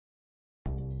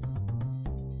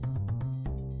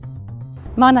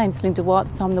My name's Linda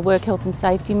Watts. I'm the Work Health and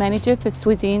Safety Manager for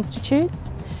SWSi Institute.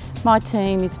 My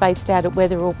team is based out at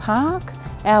Wetherill Park.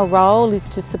 Our role is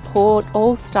to support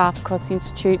all staff across the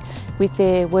Institute with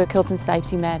their work health and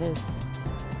safety matters.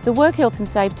 The Work Health and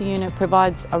Safety Unit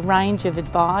provides a range of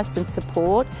advice and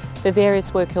support for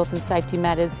various work health and safety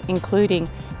matters, including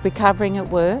recovering at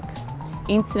work,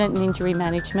 incident and injury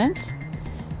management,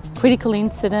 critical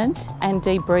incident and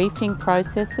debriefing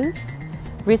processes,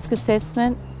 risk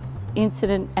assessment,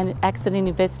 incident and accident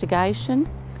investigation,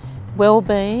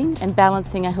 well-being and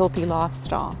balancing a healthy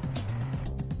lifestyle.